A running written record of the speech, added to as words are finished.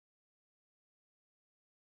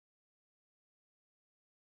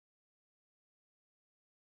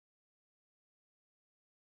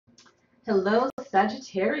Hello,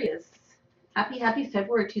 Sagittarius. Happy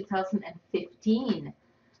February 2015.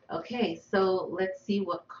 Okay, so let's see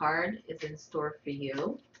what card is in store for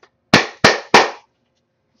you.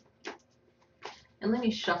 And let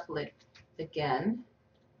me shuffle it again.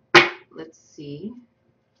 Let's see.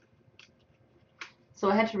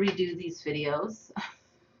 So I had to redo these videos.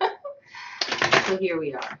 So here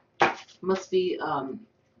we are. Must be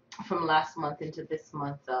from last month into this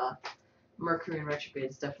month. Mercury in retrograde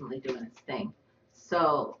is definitely doing its thing.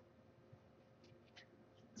 So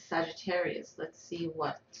Sagittarius, let's see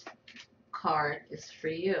what card is for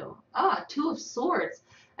you. Two of Swords.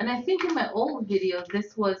 And I think in my old video,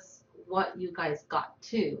 this was what you guys got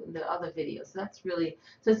too in the other videos. So that's really,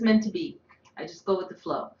 so it's meant to be. I just go with the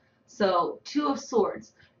flow. So Two of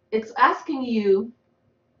Swords. It's asking you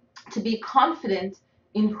to be confident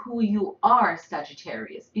in who you are,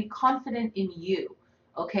 Sagittarius. Be confident in you,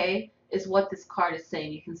 okay, is what this card is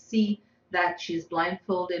saying. You can see that she's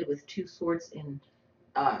blindfolded with two swords in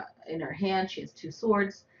her hand. She has two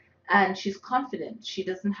swords, and she's confident. She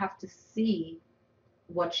doesn't have to see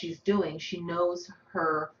what she's doing. She knows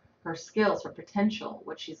her skills, her potential,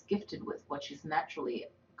 what she's gifted with, what she's naturally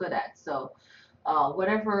good at. So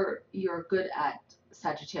whatever you're good at,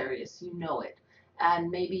 Sagittarius, you know it.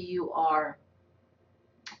 And maybe you are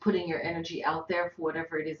putting your energy out there for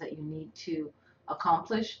whatever it is that you need to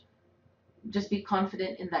accomplish. Just be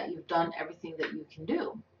confident in that you've done everything that you can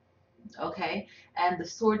do. Okay, and the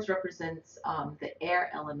swords represents the air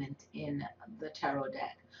element in the tarot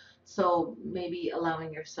deck. So maybe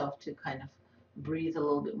allowing yourself to kind of breathe a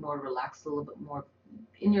little bit more, relax a little bit more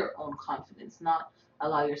in your own confidence, not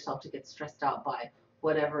allow yourself to get stressed out by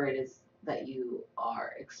whatever it is that you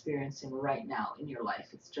are experiencing right now in your life.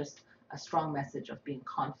 It's just a strong message of being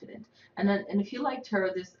confident. And then, and if you like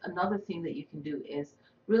tarot, there's another thing that you can do is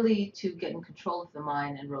really to get in control of the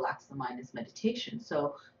mind and relax the mind is meditation.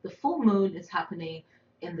 So the full moon is happening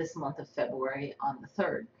in this month of February on the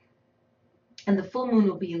 3rd. And the full moon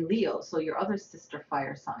will be in Leo, so your other sister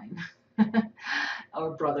fire sign,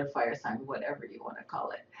 or brother fire sign, whatever you want to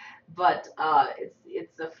call it. But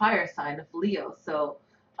it's a fire sign of Leo. So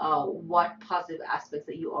what positive aspects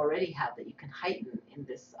that you already have that you can heighten in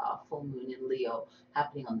this full moon in Leo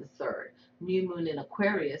happening on the 3rd. New moon in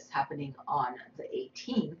Aquarius happening on the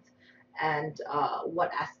 18th. And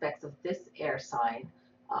what aspects of this air sign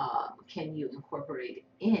can you incorporate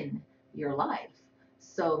in your life?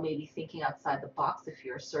 So maybe thinking outside the box if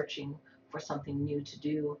you're searching for something new to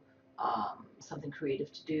do, something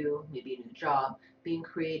creative to do, maybe a new job, being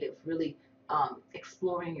creative, really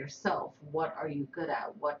exploring yourself. What are you good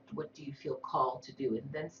at? What do you feel called to do?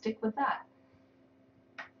 And then stick with that.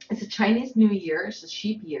 It's a Chinese New Year. It's a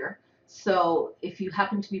sheep year. So if you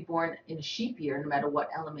happen to be born in a sheep year, no matter what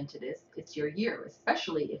element it is, it's your year,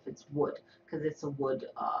 especially if it's wood, because it's a wood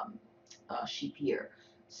sheep year.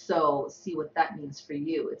 So see what that means for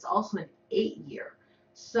you. It's also an 8-year.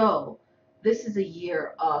 So this is a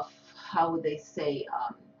year of, how would they say,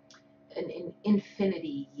 an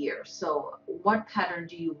infinity year. So what pattern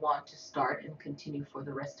do you want to start and continue for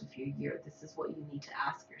the rest of your year? This is what you need to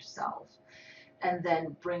ask yourself. And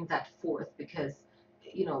then bring that forth, because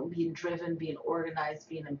being driven, being organized,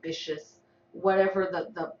 being ambitious, whatever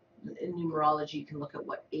the in numerology, you can look at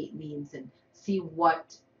what 8 means and see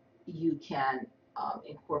what you can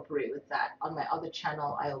incorporate with that. On my other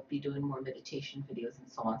channel, I'll be doing more meditation videos and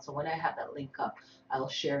so on. So when I have that link up, I'll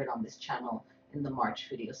share it on this channel in the March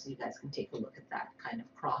video, so you guys can take a look at that kind of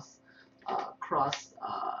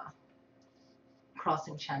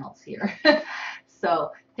crossing channels here.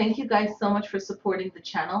 So thank you guys so much for supporting the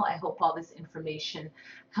channel. I hope all this information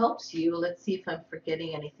helps you. Let's see if I'm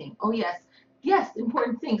forgetting anything. Oh yes,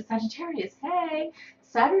 important thing. Sagittarius, hey,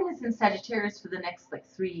 Saturn is in Sagittarius for the next like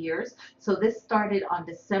 3 years. So this started on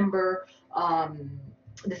December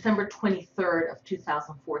 23rd of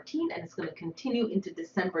 2014, and it's going to continue into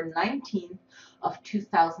December 19th of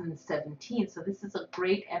 2017. So this is a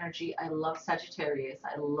great energy. I love Sagittarius.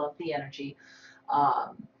 I love the energy.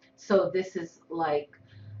 So this is like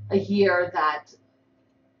a year that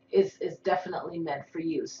is definitely meant for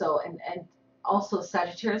you. So and also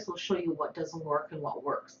Sagittarius will show you what doesn't work and what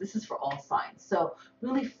works. This is for all signs. So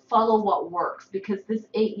really follow what works, because this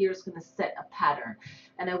 8 years is going to set a pattern.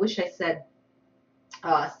 And I wish I said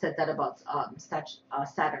that about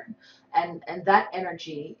Saturn and that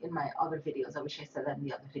energy in my other videos. I wish I said that in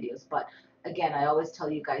the other videos, but again, I always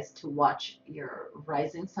tell you guys to watch your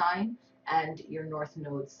rising sign and your north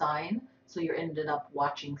node sign. So you ended up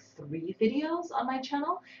watching 3 videos on my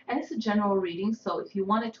channel, and it's a general reading. So if you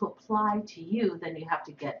want it to apply to you, then you have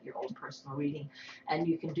to get your own personal reading, and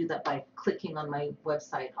you can do that by clicking on my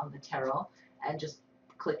website on the tarot and just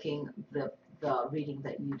clicking the reading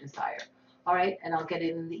that you desire. All right, and I'll get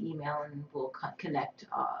it in the email, and we'll connect.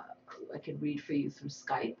 I can read for you through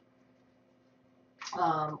Skype,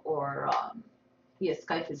 or yeah,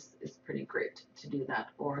 Skype is pretty great to do that,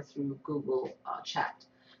 or through Google Chat.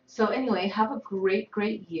 So anyway, have a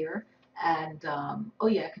great year. And oh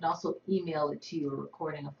yeah, I can also email it to you, a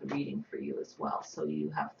recording of the reading for you as well. So you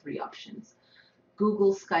have 3 options: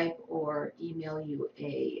 Google, Skype, or email you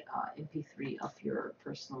a MP3 of your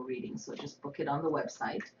personal reading. So just book it on the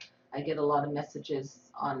website. I get a lot of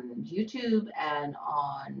messages on YouTube and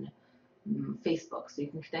on Facebook. So you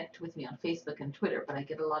can connect with me on Facebook and Twitter, but I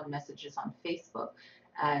get a lot of messages on Facebook.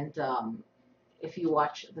 And if you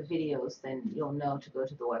watch the videos, then you'll know to go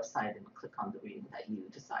to the website and click on the reading that you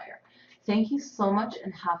desire. Thank you so much,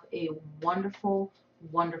 and have a wonderful,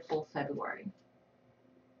 wonderful February.